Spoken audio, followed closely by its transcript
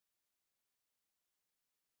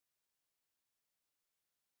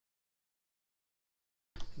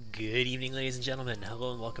Good evening, ladies and gentlemen.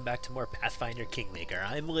 Hello and welcome back to more Pathfinder Kingmaker.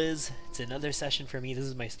 I'm Liz. It's another session for me. This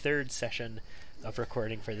is my third session of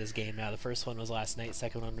recording for this game now. The first one was last night,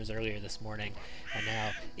 second one was earlier this morning, and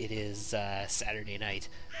now it is Saturday night.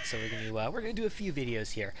 So we're gonna do a few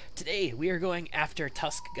videos here. Today we are going after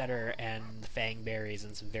Tuskgutter and Fangberries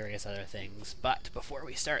and some various other things. But before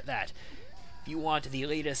we start that, if you want the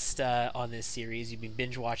latest on this series, you've been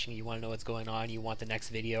binge watching, you want to know what's going on, you want the next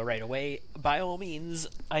video right away, by all means,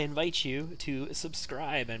 I invite you to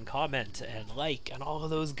subscribe and comment and like and all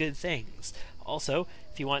of those good things. Also,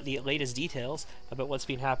 if you want the latest details about what's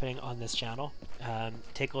been happening on this channel,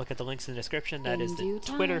 take a look at the links in the description. That is the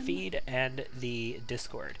Twitter feed and the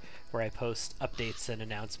Discord, where I post updates and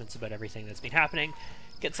announcements about everything that's been happening.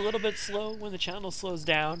 Gets a little bit slow when the channel slows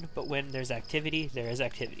down, but when there's activity, there is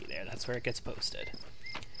activity there. That's where it gets posted.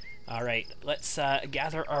 Alright, let's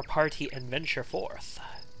gather our party and venture forth.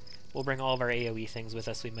 We'll bring all of our AoE things with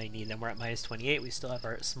us. We might need them. We're at minus 28. We still have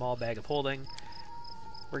our small bag of holding.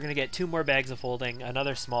 We're going to get 2 more bags of holding,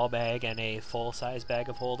 another small bag, and a full-size bag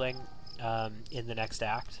of holding in the next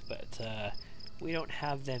act, but we don't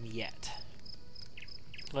have them yet.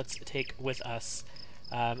 Let's take with us...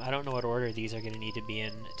 I don't know what order these are going to need to be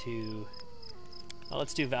in to... Well,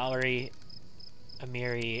 let's do Valerie,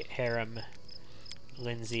 Amiri, Harem,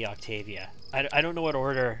 Lindsay, Octavia. I don't know what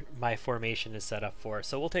order my formation is set up for,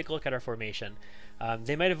 so we'll take a look at our formation.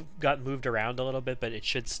 They might have got moved around a little bit, but it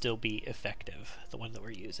should still be effective, the one that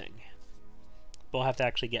we're using. We'll have to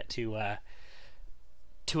actually get to a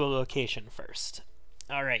location first.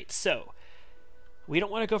 Alright, so... we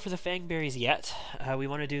don't want to go for the Fangberries yet. We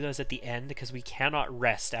want to do those at the end because we cannot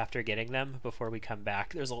rest after getting them before we come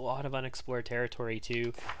back. There's a lot of unexplored territory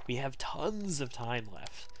too. We have tons of time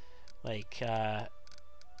left. Like,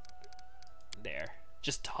 there.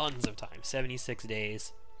 Just tons of time. 76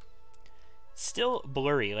 days. Still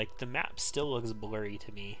blurry. Like, the map still looks blurry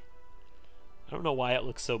to me. I don't know why it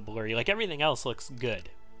looks so blurry. Like, everything else looks good,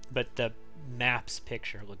 but the map's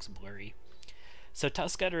picture looks blurry. So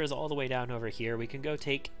Tuskgutter is all the way down over here. We can go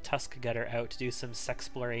take Tuskgutter out to do some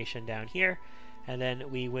sexploration down here, and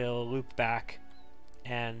then we will loop back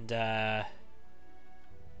and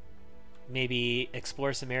maybe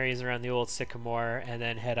explore some areas around the old Sycamore, and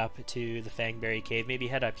then head up to the Fangberry Cave. Maybe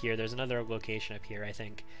head up here. There's another location up here, I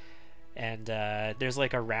think. And there's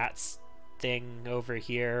like a rats thing over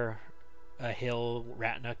here, a hill,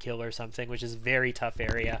 Ratnook Hill or something, which is a very tough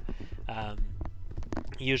area.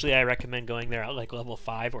 Usually I recommend going there at like level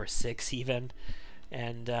 5 or 6 even.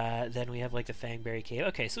 And then we have like the Fangberry Cave.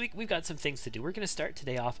 Okay, so we've got some things to do. We're going to start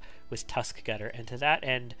today off with Tuskgutter. And to that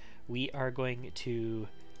end, we are going to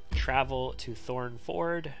travel to Thorn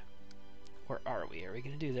Ford. Where are we? Are we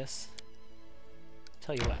going to do this?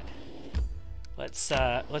 Tell you what.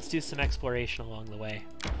 Let's do some exploration along the way.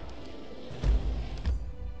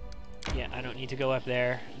 Yeah, I don't need to go up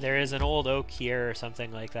there. There is an old oak here or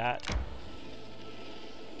something like that.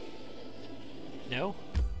 No?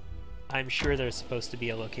 I'm sure there's supposed to be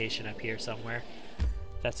a location up here somewhere.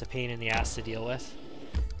 That's a pain in the ass to deal with.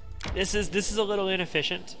 This is a little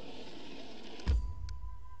inefficient,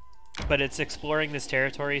 but it's exploring this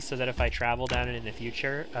territory so that if I travel down it in the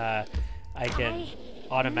future, I can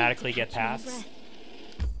automatically get past.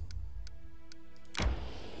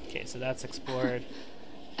 Okay, so that's explored.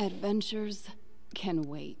 Adventures can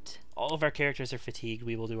wait. All of our characters are fatigued.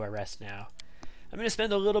 We will do our rest now. I'm going to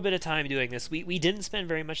spend a little bit of time doing this. We didn't spend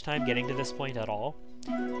very much time getting to this point at all.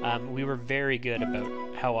 We were very good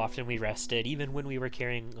about how often we rested. Even when we were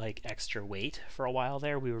carrying like extra weight for a while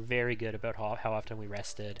there, we were very good about how often we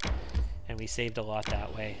rested. And we saved a lot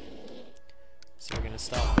that way. So we're going to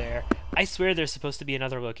stop there. I swear there's supposed to be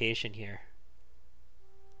another location here.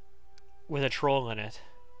 With a troll in it.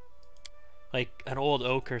 Like an old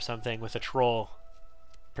oak or something with a troll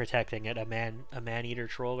protecting it. A man-eater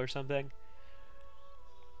troll or something.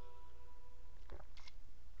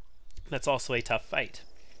 That's also a tough fight.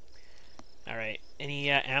 Alright, any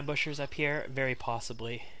ambushers up here? Very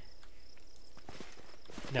possibly.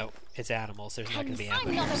 No, it's animals. There's not going to be ambushers.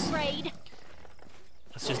 I'm not afraid.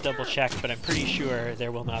 Let's just double check, but I'm pretty sure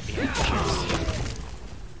there will not be ambushers.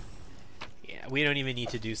 Yeah, we don't even need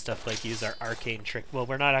to do stuff like use our arcane trick. Well,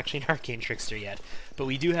 we're not actually an arcane trickster yet, but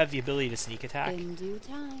we do have the ability to sneak attack. In due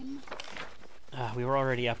time. We were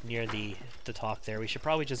already up near the top there. We should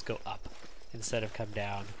probably just go up instead of come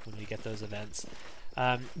down when we get those events.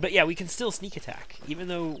 But yeah, we can still sneak attack. Even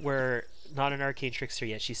though we're not an arcane trickster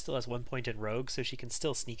yet, she still has 1 point in rogue, so she can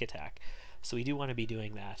still sneak attack. So we do want to be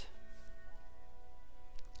doing that.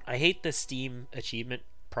 I hate the Steam achievement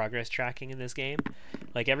progress tracking in this game.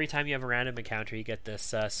 Like, every time you have a random encounter, you get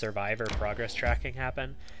this survivor progress tracking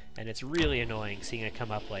happen, and it's really annoying seeing it come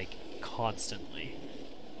up, like, constantly.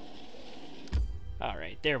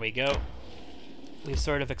 Alright, there we go. We've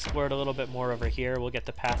sort of explored a little bit more over here. We'll get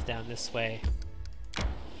the path down this way.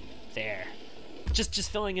 There.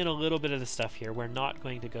 Just filling in a little bit of the stuff here. We're not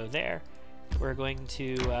going to go there. We're going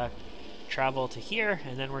to travel to here,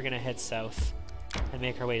 and then we're going to head south and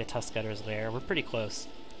make our way to Tuskgutter's lair. We're pretty close.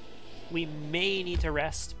 We may need to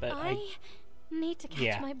rest, but I need to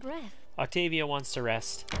catch my breath. Octavia wants to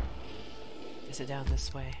rest. Is it down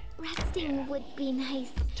this way? Resting would be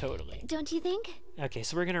nice. Totally. Don't you think? Okay,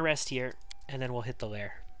 so we're going to rest here, and then we'll hit the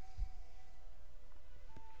lair.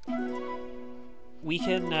 We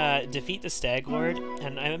can defeat the Stag Lord,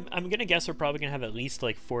 and I'm gonna guess we're probably gonna have at least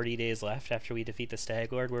like 40 days left after we defeat the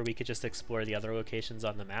Stag Lord, where we could just explore the other locations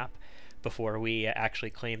on the map before we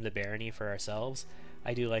actually claim the barony for ourselves.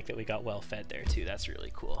 I do like that we got well fed there too. That's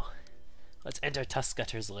really cool. Let's enter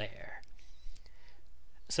Tuskgutter's lair.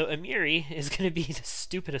 So Amiri is gonna be the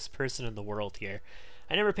stupidest person in the world here.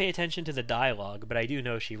 I never pay attention to the dialogue, but I do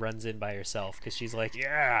know she runs in by herself because she's like,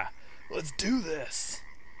 "Yeah, let's do this."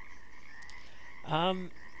 I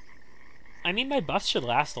mean, my buffs should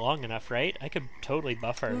last long enough, right? I could totally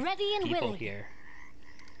buff our people here.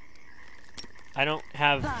 I don't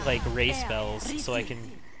have, like, ray spells, so I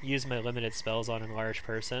can use my limited spells on a large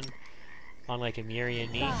person, on, like, Amiri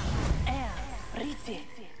and me.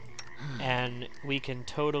 And we can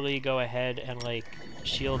totally go ahead and, like,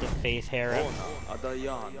 Shield of Faith Hera,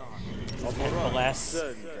 and Bless,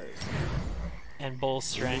 and Bull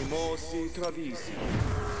Strength.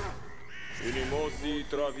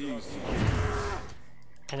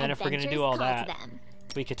 And then if we're gonna do all that,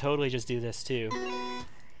 we could totally just do this too.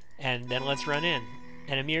 And then let's run in.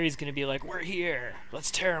 And Amiri's gonna be like, "We're here! Let's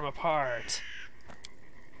tear him apart!"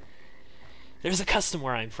 There's a custom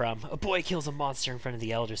where I'm from. A boy kills a monster in front of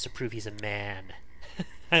the elders to prove he's a man.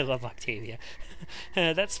 I love Octavia.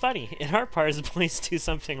 That's funny. In our parts, boys do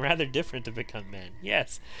something rather different to become men.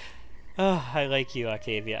 Yes. Oh, I like you,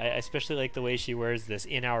 Octavia. I especially like the way she words this.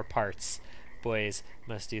 In our parts, boys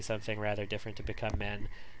must do something rather different to become men.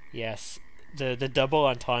 Yes. The double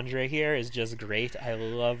entendre here is just great. I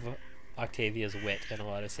love Octavia's wit in a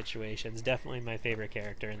lot of situations. Definitely my favorite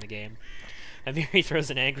character in the game. Amiri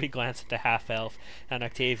throws an angry glance at the half-elf, and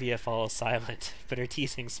Octavia follows silent, but her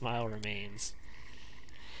teasing smile remains.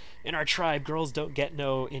 In our tribe, girls don't get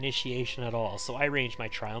no initiation at all, so I arranged my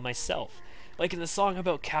trial myself. Like in the song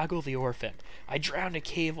about Kaggle the Orphan, I drowned a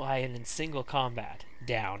cave lion in single combat.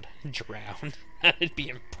 Downed. Drowned. That'd be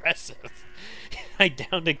impressive. I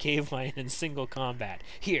downed a cave lion in single combat.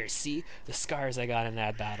 Here, see? The scars I got in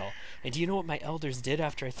that battle. And do you know what my elders did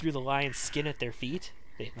after I threw the lion's skin at their feet?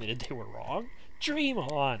 They admitted they were wrong? Dream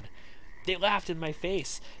on! They laughed in my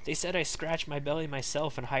face. They said I scratched my belly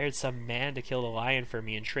myself and hired some man to kill the lion for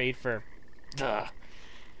me in trade for... Ugh.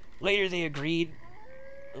 Later they agreed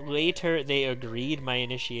my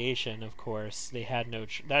initiation, of course. They had no...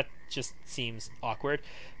 that just seems awkward.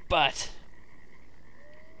 But...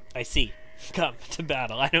 I see. Come to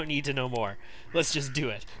battle. I don't need to know more. Let's just do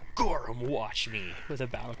it. Gorham, watch me. With a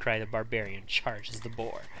battle cry, the barbarian charges the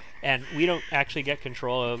boar. And we don't actually get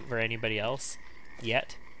control over anybody else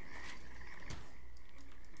yet.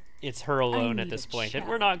 It's her alone at this point, and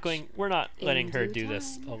we're not letting her do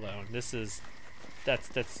this alone.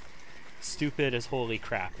 That's stupid as holy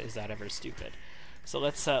crap. Is that ever stupid? So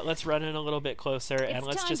let's run in a little bit closer, and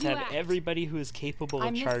let's just have everybody who is capable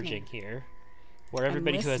of charging here, or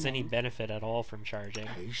everybody who has any benefit at all from charging,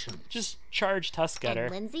 just charge Tuskgutter.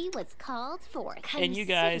 And Lindsay was called for. And you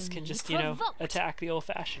guys can just, you know, attack the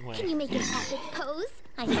old-fashioned way. Can you make an epic pose?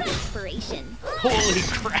 I have inspiration. Holy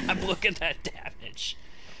crap, look at that damage.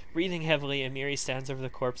 Breathing heavily, Amiri stands over the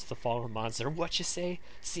corpse of the fallen monster. What you say?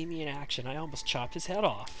 See me in action. I almost chopped his head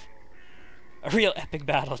off. A real epic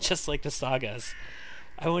battle, just like the sagas.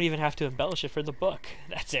 I won't even have to embellish it for the book.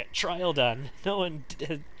 That's it. Trial done. No one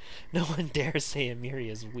dares say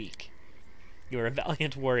Amiri is weak. You are a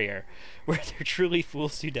valiant warrior. Were there truly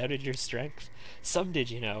fools who doubted your strength? Some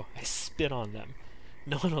did, you know. I spit on them.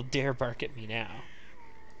 No one will dare bark at me now.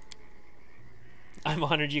 I'm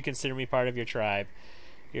honored you consider me part of your tribe.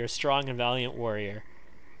 You're a strong and valiant warrior.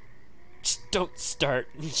 Just don't start.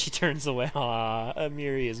 She turns away. Ah,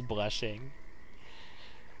 Amiri is blushing.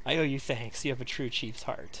 I owe you thanks. You have a true chief's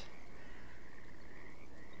heart.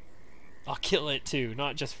 I'll kill it too,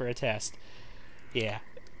 not just for a test. Yeah.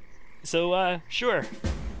 So, sure.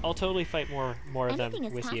 I'll totally fight more of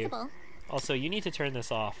them with you. Also, you need to turn this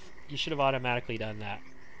off. You should have automatically done that.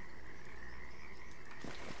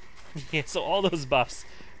 Yeah, so all those buffs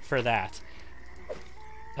for that.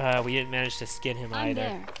 We didn't manage to skin him either.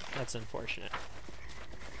 There. That's unfortunate.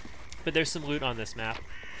 But there's some loot on this map.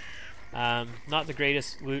 Not the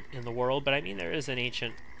greatest loot in the world, but I mean there is an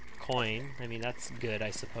ancient coin. I mean that's good, I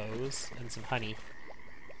suppose. And some honey.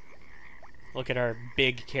 Look at our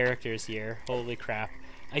big characters here. Holy crap.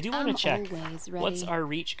 I do want to check. What's our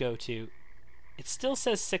reach go to? It still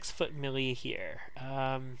says 6 foot melee here.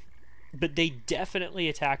 But they definitely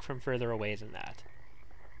attack from further away than that.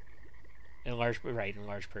 In large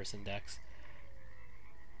person decks.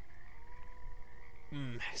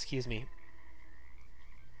 Excuse me.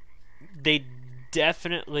 They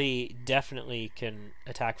definitely can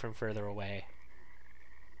attack from further away.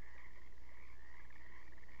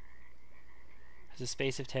 Has a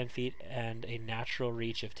space of 10 feet and a natural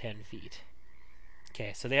reach of 10 feet.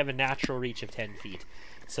 Okay, so they have a natural reach of 10 feet.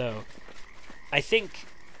 So I think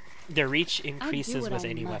their reach increases with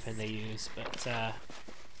any weapon they use, but I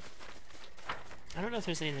don't know if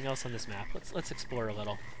there's anything else on this map. Let's explore a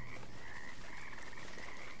little.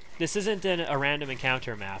 This isn't a random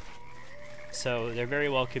encounter map, so there very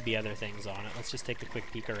well could be other things on it. Let's just take a quick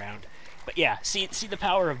peek around. But yeah, see the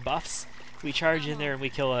power of buffs? We charge in there and we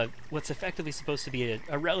kill what's effectively supposed to be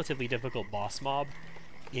a relatively difficult boss mob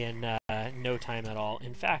in no time at all.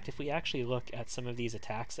 In fact, if we actually look at some of these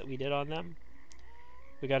attacks that we did on them,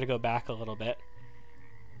 we got to go back a little bit.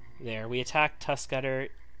 There, we attacked Tuskgutter.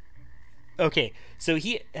 Okay, so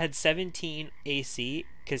he had 17 AC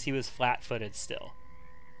because he was flat-footed still.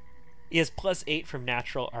 He has +8 from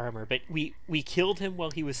natural armor, but we killed him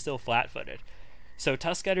while he was still flat-footed. So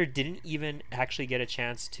Tuskgutter didn't even actually get a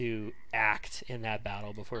chance to act in that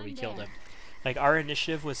battle before we killed him. Like, our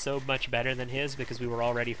initiative was so much better than his because we were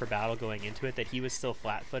all ready for battle going into it that he was still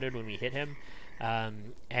flat-footed when we hit him.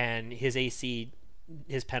 And his AC,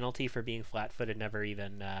 his penalty for being flat-footed never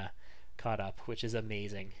even caught up, which is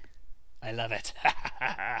amazing. I love it.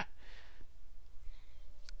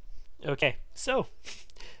 Okay, so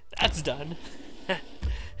that's done.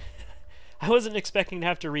 I wasn't expecting to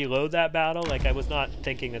have to reload that battle. Like, I was not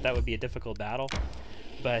thinking that would be a difficult battle.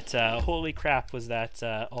 But holy crap, was that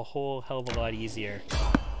a whole hell of a lot easier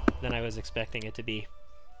than I was expecting it to be.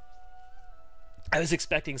 I was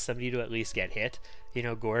expecting somebody to at least get hit, you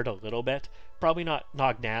know, gored a little bit. Probably not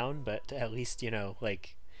knocked down, but at least, you know,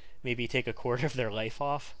 like, maybe take a quarter of their life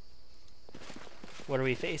off. What are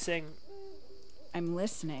we facing? I'm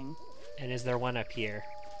listening. And is there one up here?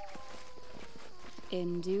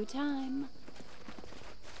 In due time.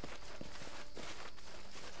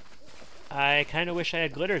 I kind of wish I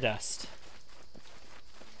had glitter dust.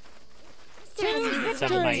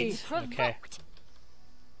 Some might. Okay.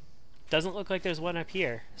 Doesn't look like there's one up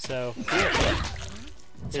here, so here.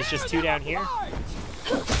 There's just 2 down here.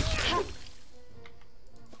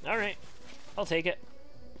 Alright, I'll take it.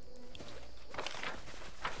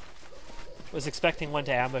 Was expecting one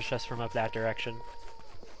to ambush us from up that direction.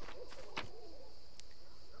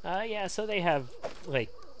 Yeah, so they have, like,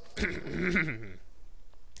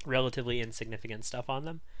 relatively insignificant stuff on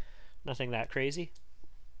them. Nothing that crazy.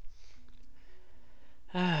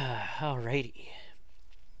 Alrighty.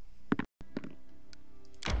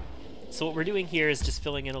 So what we're doing here is just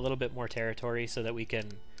filling in a little bit more territory so that we can,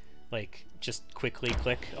 like, just quickly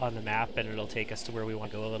click on the map and it'll take us to where we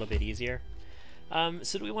want to go a little bit easier.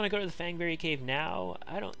 So do we want to go to the Fangberry Cave now?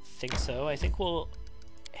 I don't think so. I think we'll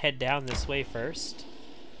head down this way first,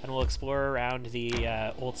 and we'll explore around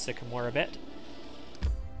the Old Sycamore a bit,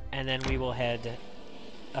 and then we will head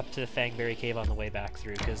up to the Fangberry Cave on the way back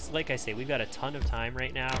through, because, like I say, we've got a ton of time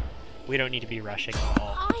right now. We don't need to be rushing at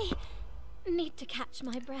all. I need to catch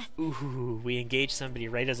my breath. Ooh, we engage somebody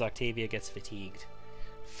right as Octavia gets fatigued.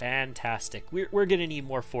 Fantastic. We're gonna need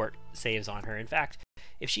more fort saves on her. In fact,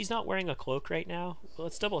 if she's not wearing a cloak right now, well,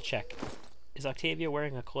 let's double check. Is Octavia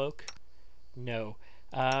wearing a cloak? No.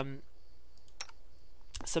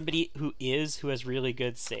 Somebody who has really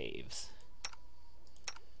good saves.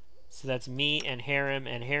 So that's me and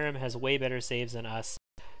Harem has way better saves than us.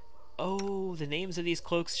 Oh, the names of these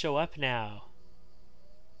cloaks show up now.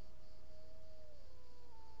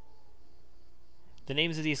 The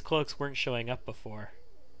names of these cloaks weren't showing up before.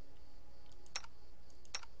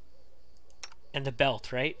 And the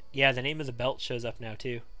belt, right? Yeah, the name of the belt shows up now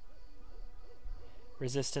too.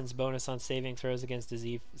 Resistance bonus on saving throws against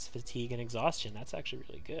disease, fatigue, and exhaustion. That's actually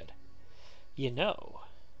really good. You know.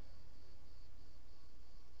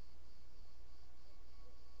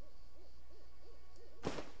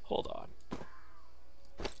 Hold on.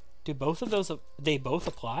 Do both of those, they both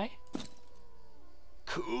apply?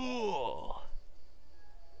 Cool.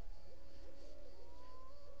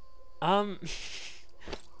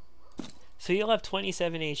 So So you'll have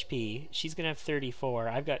 27 HP. She's going to have 34.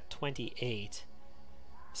 I've got 28.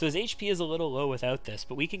 So his HP is a little low without this,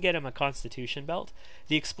 but we can get him a Constitution belt.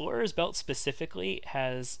 The Explorer's belt specifically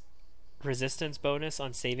has resistance bonus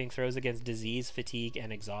on saving throws against disease, fatigue,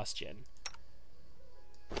 and exhaustion.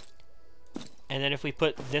 And then if we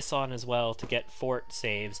put this on as well to get fort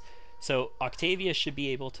saves, so Octavia should be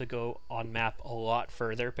able to go on map a lot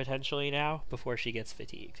further potentially now before she gets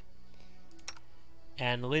fatigued.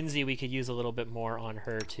 And Lindsay, we could use a little bit more on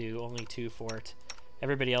her too, only 2 fort.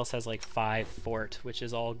 Everybody else has like 5 fort, which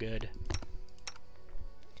is all good.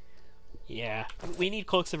 Yeah, we need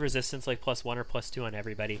Cloaks of Resistance like +1 or +2 on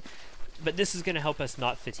everybody. But this is going to help us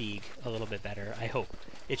not fatigue a little bit better, I hope.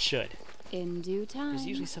 It should. In due time. There's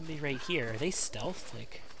usually somebody right here. Are they stealth?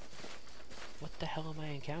 Like, what the hell am I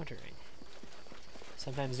encountering?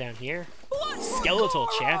 Sometimes down here? Skeletal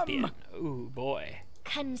champion. Ooh, boy.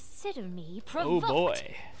 Consider me Oh, provoked.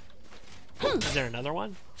 boy. Is there another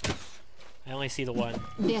one? I only see the one.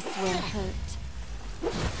 This will hurt.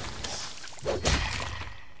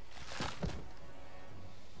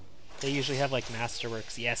 They usually have like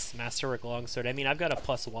Masterworks. Yes, Masterwork Longsword. I mean, I've got a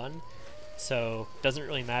 +1, so doesn't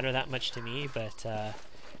really matter that much to me, but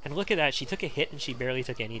and look at that, she took a hit and she barely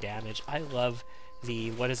took any damage. I love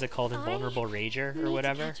the, what is it called, Invulnerable Rager or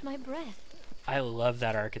whatever. Catch my breath. I love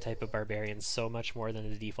that archetype of barbarian so much more than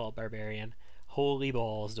the default barbarian. Holy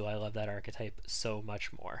balls, do I love that archetype so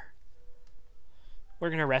much more.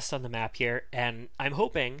 We're gonna rest on the map here, and I'm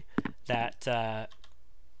hoping that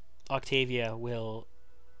Octavia will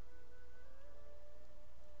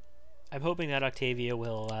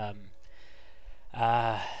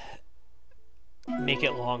make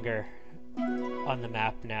it longer on the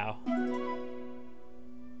map now.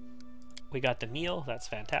 We got the meal, that's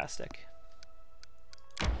fantastic.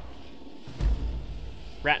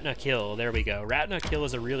 Ratna Kill, there we go. Ratna Kill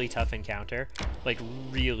is a really tough encounter, like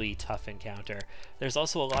really tough encounter. There's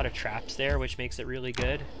also a lot of traps there, which makes it really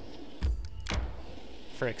good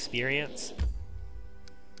for experience.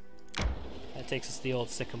 That takes us to the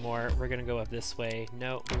old Sycamore. We're gonna go up this way.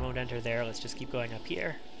 No, we won't enter there. Let's just keep going up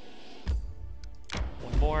here.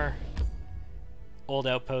 One more. Old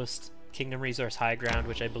Outpost, Kingdom Resource High Ground,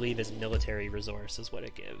 which I believe is military resource is what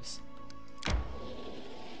it gives.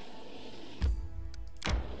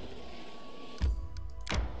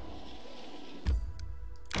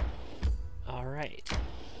 Alright.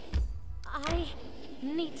 I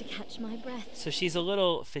need to catch my breath. So she's a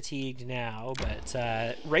little fatigued now, but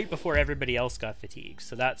right before everybody else got fatigued,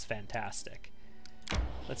 so that's fantastic.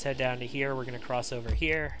 Let's head down to here. We're going to cross over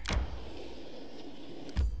here.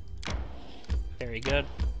 Very good.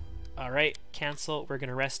 Alright, cancel. We're going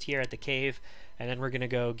to rest here at the cave, and then we're going to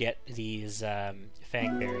go get these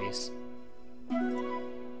fang berries.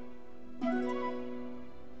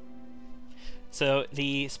 So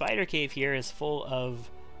the spider cave here is full of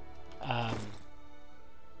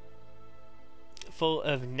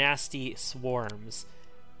nasty swarms.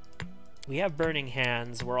 We have burning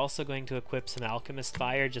hands. We're also going to equip some alchemist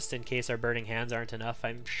fire just in case our burning hands aren't enough.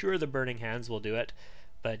 I'm sure the burning hands will do it,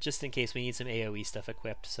 but just in case we need some AoE stuff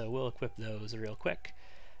equipped, so we'll equip those real quick.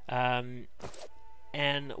 And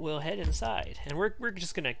we'll head inside, and we're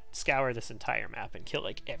just gonna scour this entire map and kill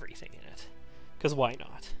like everything in it, because why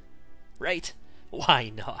not, right? Why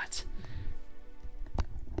not?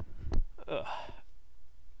 Ugh.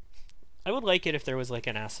 I would like it if there was like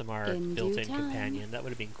an Aasimar built-in companion. That would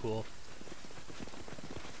have been cool.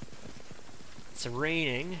 It's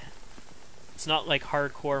raining. It's not like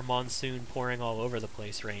hardcore monsoon pouring all over the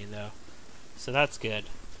place rain though, so that's good.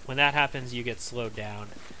 When that happens, you get slowed down.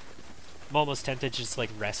 I'm almost tempted to just like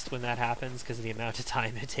rest when that happens because of the amount of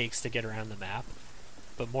time it takes to get around the map,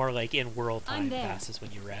 but more like in world time passes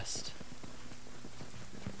when you rest.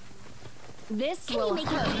 This Can will you make it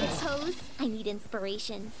hurt. on the toes? I need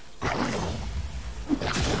inspiration. This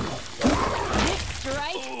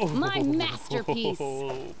strike, my masterpiece. Oh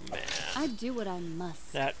man, I do what I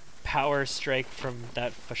must. that power strike from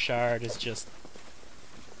that Fashard is just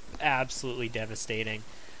absolutely devastating.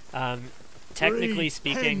 Technically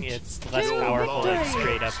speaking, it's less powerful like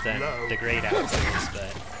straight up than the Great Axes,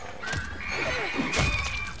 but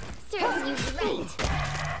Serves you right.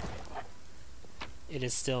 it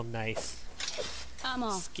is still nice. I'm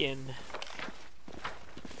off. Skin.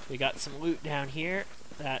 We got some loot down here.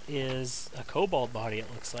 That is a kobold body, it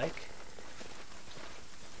looks like.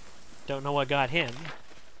 Don't know what got him.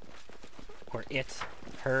 Or it.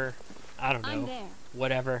 Her. I don't know. I'm there.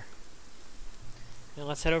 Whatever. Now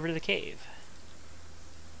let's head over to the cave.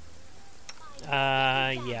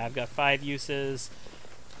 Yeah, I've got 5 uses.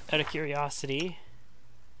 Out of curiosity,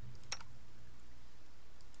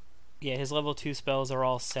 Yeah, his level 2 spells are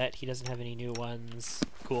all set. He doesn't have any new ones.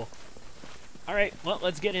 Cool. Alright, well,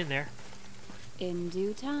 let's get in there. In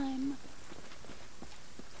due time.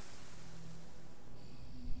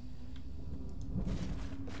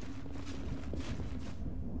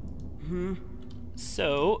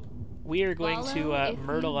 So, we are going to Follow if you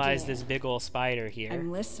myrtleize dare. this big ol' spider here.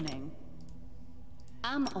 I'm listening.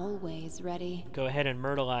 I'm always ready. Go ahead and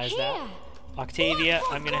myrtleize that. Octavia,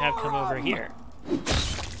 I'm going to have come over here.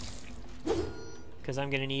 Because I'm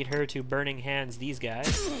going to need her to burning hands these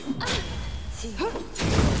guys.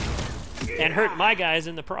 And hurt my guys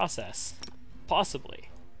in the process. Possibly.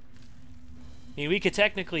 I mean, we could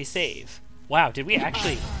technically save. Wow, did we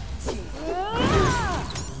actually...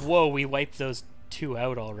 Whoa, we wiped those two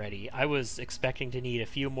out already. I was expecting to need a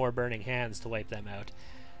few more burning hands to wipe them out.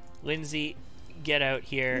 Lindsay, get out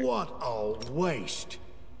here. What a waste.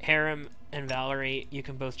 Harem and Valerie, you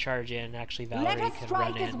can both charge in. Actually, Let Valerie us can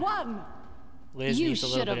strike run as in. one. Liz You needs a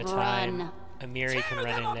little bit of should've time. run. Amiri can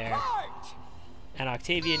run in there. And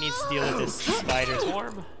Octavia needs to deal with this spider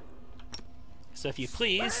swarm. So if you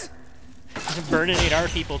please, burninate our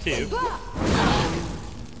people too.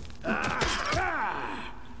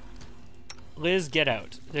 Liz, get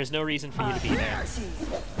out. There's no reason for you to be there.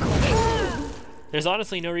 There's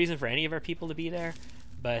honestly no reason for any of our people to be there,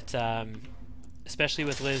 but especially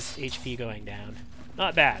with Liz HP going down.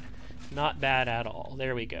 Not bad. Not bad at all.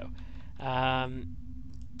 There we go.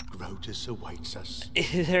 Grotus awaits us.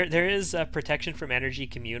 There is protection from energy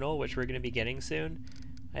communal, which we're going to be getting soon.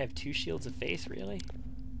 I have 2 shields of faith, really?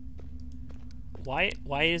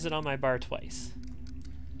 Why is it on my bar twice?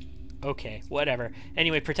 Okay, whatever.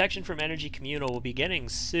 Anyway, protection from energy communal will be getting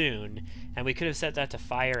soon, and we could have set that to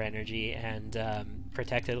fire energy and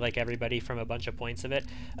protected like everybody from a bunch of points of it.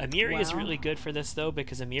 Amiri is really good for this though,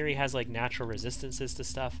 because Amiri has like natural resistances to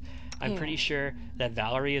stuff. I'm pretty sure that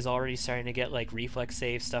Valerie is already starting to get like reflex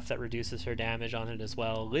save stuff that reduces her damage on it as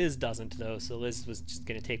well. Liz doesn't though, so Liz was just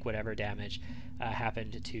going to take whatever damage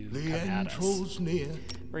happened to The come end at us. draws near.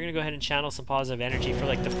 We're going to go ahead and channel some positive energy for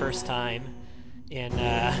like the first time in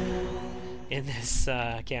this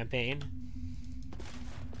campaign.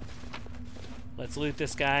 Let's loot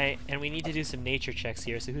this guy, and we need to do some nature checks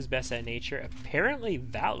here. So who's best at nature? Apparently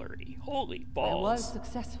Valerie. Holy I balls. was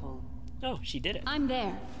successful. Oh, she did it. I'm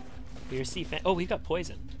there. Your oh, we've got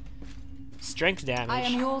poison. Strength damage. I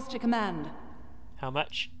am yours to command. How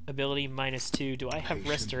much? Ability -2. Do I have Patience.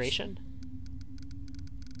 restoration?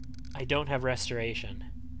 I don't have restoration.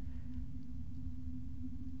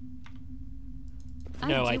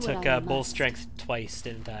 No, I do took what I bull must. strength twice,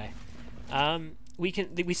 didn't I?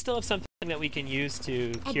 We still have something that we can use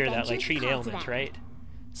to cure that, like Adventures treat calls ailment, it out. right?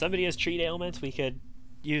 Somebody has treat ailment, we could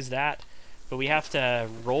use that, but we have to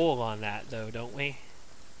roll on that though, don't we?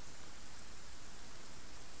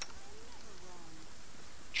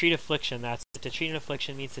 Treat affliction, that's it. To treat an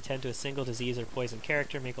affliction needs to tend to a single disease or poison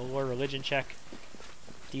character. Make a lore religion check.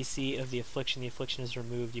 DC of the affliction is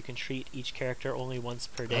removed. You can treat each character only once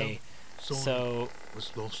per day. So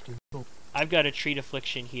was lost in thought. I've got a treat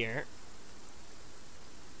affliction here.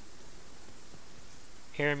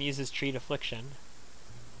 Harem uses treat affliction.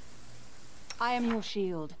 I am your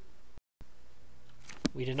shield.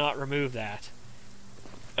 We did not remove that.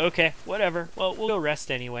 Okay, whatever. Well, we'll go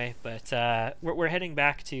rest anyway, but we're heading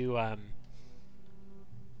back to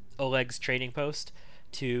Oleg's trading post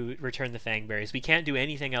to return the fangberries. We can't do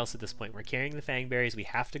anything else at this point. We're carrying the fangberries. We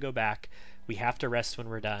have to go back. We have to rest when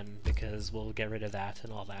we're done because we'll get rid of that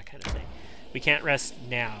and all that kind of thing. We can't rest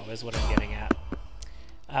now is what I'm getting at.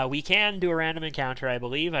 We can do a random encounter, I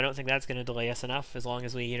believe. I don't think that's going to delay us enough as long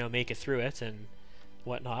as we, make it through it and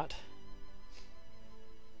whatnot.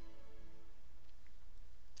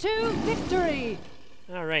 To victory!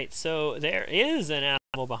 Alright, so there is an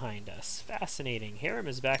animal behind us. Fascinating. Harem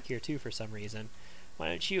is back here too for some reason. Why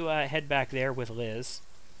don't you head back there with Liz.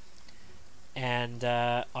 And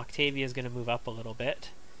Octavia is going to move up a little bit.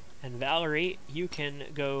 And Valerie, you can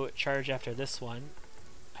go charge after this one.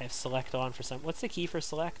 I have select on for some... What's the key for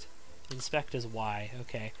select? Inspect is Y.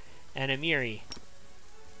 Okay. And Amiri,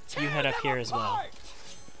 you head up here as well.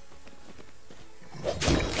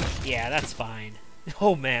 Yeah, that's fine.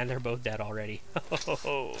 Oh man, they're both dead already.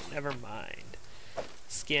 Oh, never mind.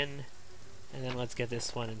 Skin. And then let's get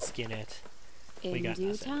this one and skin it. We In got due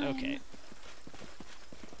nothing. time. Okay.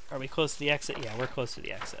 Are we close to the exit? Yeah, we're close to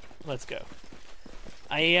the exit. Let's go.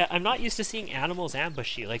 I'm not used to seeing animals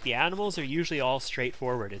ambush you. Like, the animals are usually all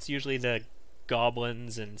straightforward. It's usually the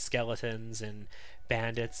goblins and skeletons and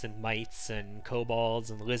bandits and mites and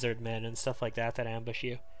kobolds and lizard men and stuff like that that ambush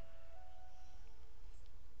you.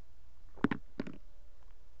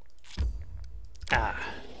 Ah.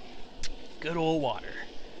 Good old water.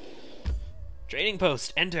 Trading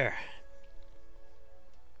post, enter.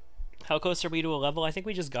 How close are we to a level? I think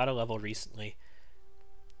we just got a level recently.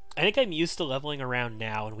 I think I'm used to leveling around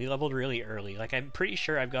now, and we leveled really early. Like, I'm pretty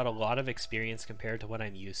sure I've got a lot of experience compared to what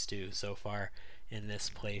I'm used to so far in this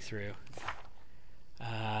playthrough.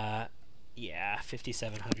 Yeah,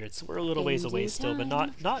 5,700. So we're a little ways away still, but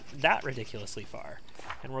not that ridiculously far.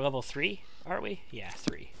 And we're level 3, are we? Yeah,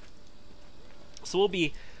 3. So we'll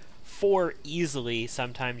be 4 easily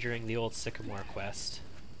sometime during the old Sycamore quest.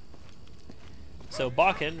 So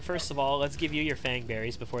Bakken, first of all, let's give you your fang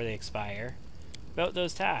berries before they expire. About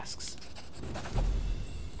those tasks.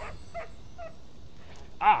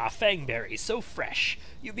 Ah, fangberries, so fresh.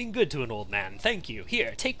 You've been good to an old man, thank you.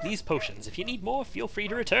 Here, take these potions. If you need more, feel free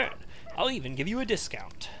to return. I'll even give you a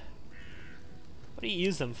discount. What do you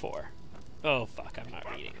use them for? Oh, fuck, I'm not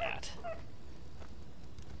reading that.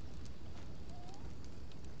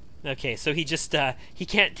 Okay, so he just, he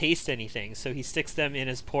can't taste anything, so he sticks them in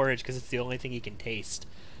his porridge because it's the only thing he can taste.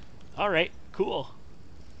 Alright, cool.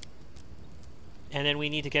 And then we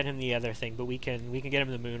need to get him the other thing, but we can get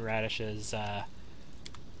him the moon radishes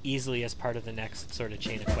easily as part of the next sort of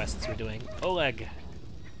chain of quests we're doing. Oleg.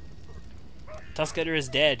 Tuskgutter is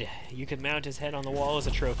dead. You can mount his head on the wall as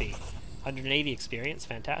a trophy. 180 experience,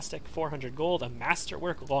 fantastic. 400 gold, a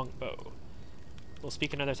masterwork longbow. We'll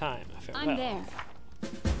speak another time. Farewell. I'm there.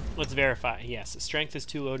 Let's verify. Yes, strength is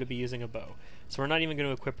too low to be using a bow. So we're not even going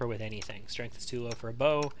to equip her with anything. Strength is too low for a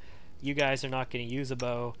bow. You guys are not going to use a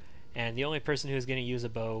bow. And the only person who's going to use a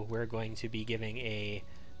bow, we're going to be giving a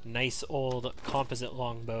nice old composite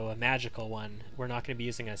longbow, a magical one. We're not going to be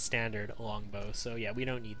using a standard longbow, so yeah, we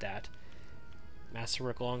don't need that.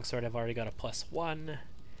 Masterwork longsword, I've already got a +1.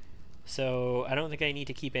 So I don't think I need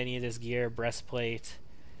to keep any of this gear. Breastplate,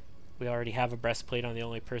 we already have a breastplate on the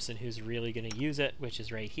only person who's really going to use it, which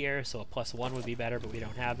is right here, so a +1 would be better, but we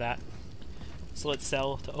don't have that. So let's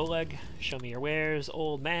sell to Oleg. Show me your wares,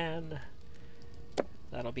 old man.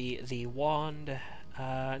 That'll be the wand.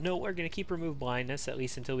 No, we're going to keep remove blindness, at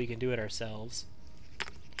least until we can do it ourselves.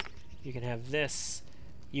 You can have this.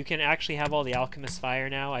 You can actually have all the alchemist fire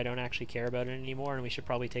now. I don't actually care about it anymore, and we should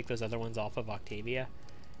probably take those other ones off of Octavia.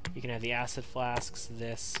 You can have the acid flasks,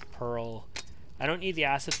 this, pearl. I don't need the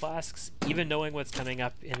acid flasks, even knowing what's coming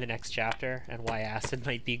up in the next chapter and why acid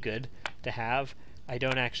might be good to have. I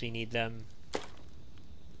don't actually need them.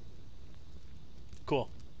 Cool.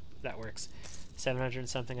 That works. 700 and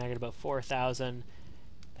something, I got about 4,000.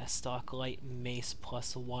 A stock light mace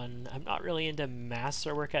 +1. I'm not really into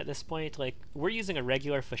masterwork at this point. Like, we're using a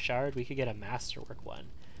regular Fashard, we could get a masterwork one.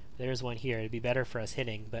 There's one here, it'd be better for us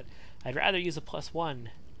hitting, but I'd rather use a +1.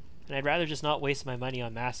 And I'd rather just not waste my money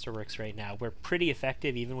on masterworks right now. We're pretty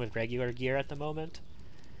effective even with regular gear at the moment.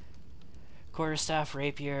 Quarterstaff,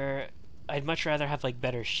 rapier. I'd much rather have like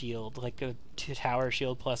better shield, like a tower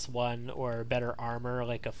shield +1, or better armor,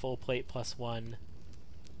 like a full plate +1.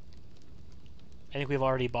 I think we've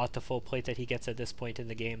already bought the full plate that he gets at this point in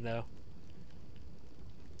the game, though.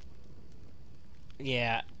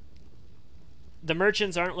 Yeah. The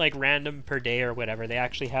merchants aren't like random per day or whatever. They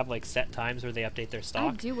actually have like set times where they update their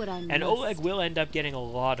stock. I do what I must. And Oleg will end up getting a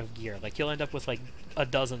lot of gear. Like, he'll end up with like a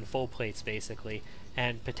dozen full plates, basically,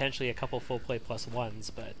 and potentially a couple full plate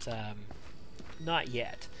 +1s, but not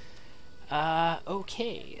yet.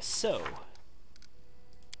 Okay, so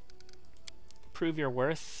prove your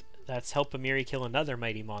worth. That's help Amiri kill another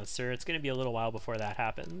mighty monster. It's going to be a little while before that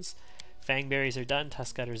happens. Fangberries are done,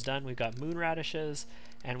 Tuskgutter's done, we've got moon radishes,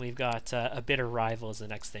 and we've got a bitter rival is the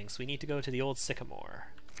next thing. So we need to go to the old Sycamore.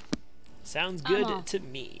 Sounds good to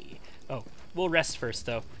me. Oh, we'll rest first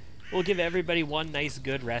though. We'll give everybody one nice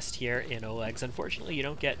good rest here in Oleg's. Unfortunately, you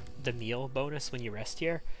don't get the meal bonus when you rest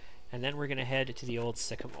here. And then we're going to head to the old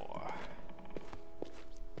Sycamore.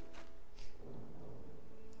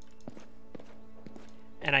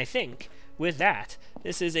 And I think, with that,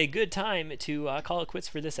 this is a good time to call it quits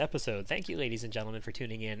for this episode. Thank you, ladies and gentlemen, for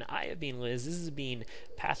tuning in. I have been Liz. This has been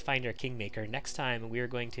Pathfinder Kingmaker. Next time, we are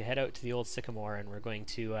going to head out to the old Sycamore, and we're going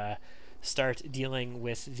to start dealing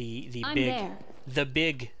with the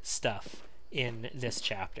big stuff in this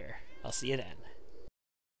chapter. I'll see you then.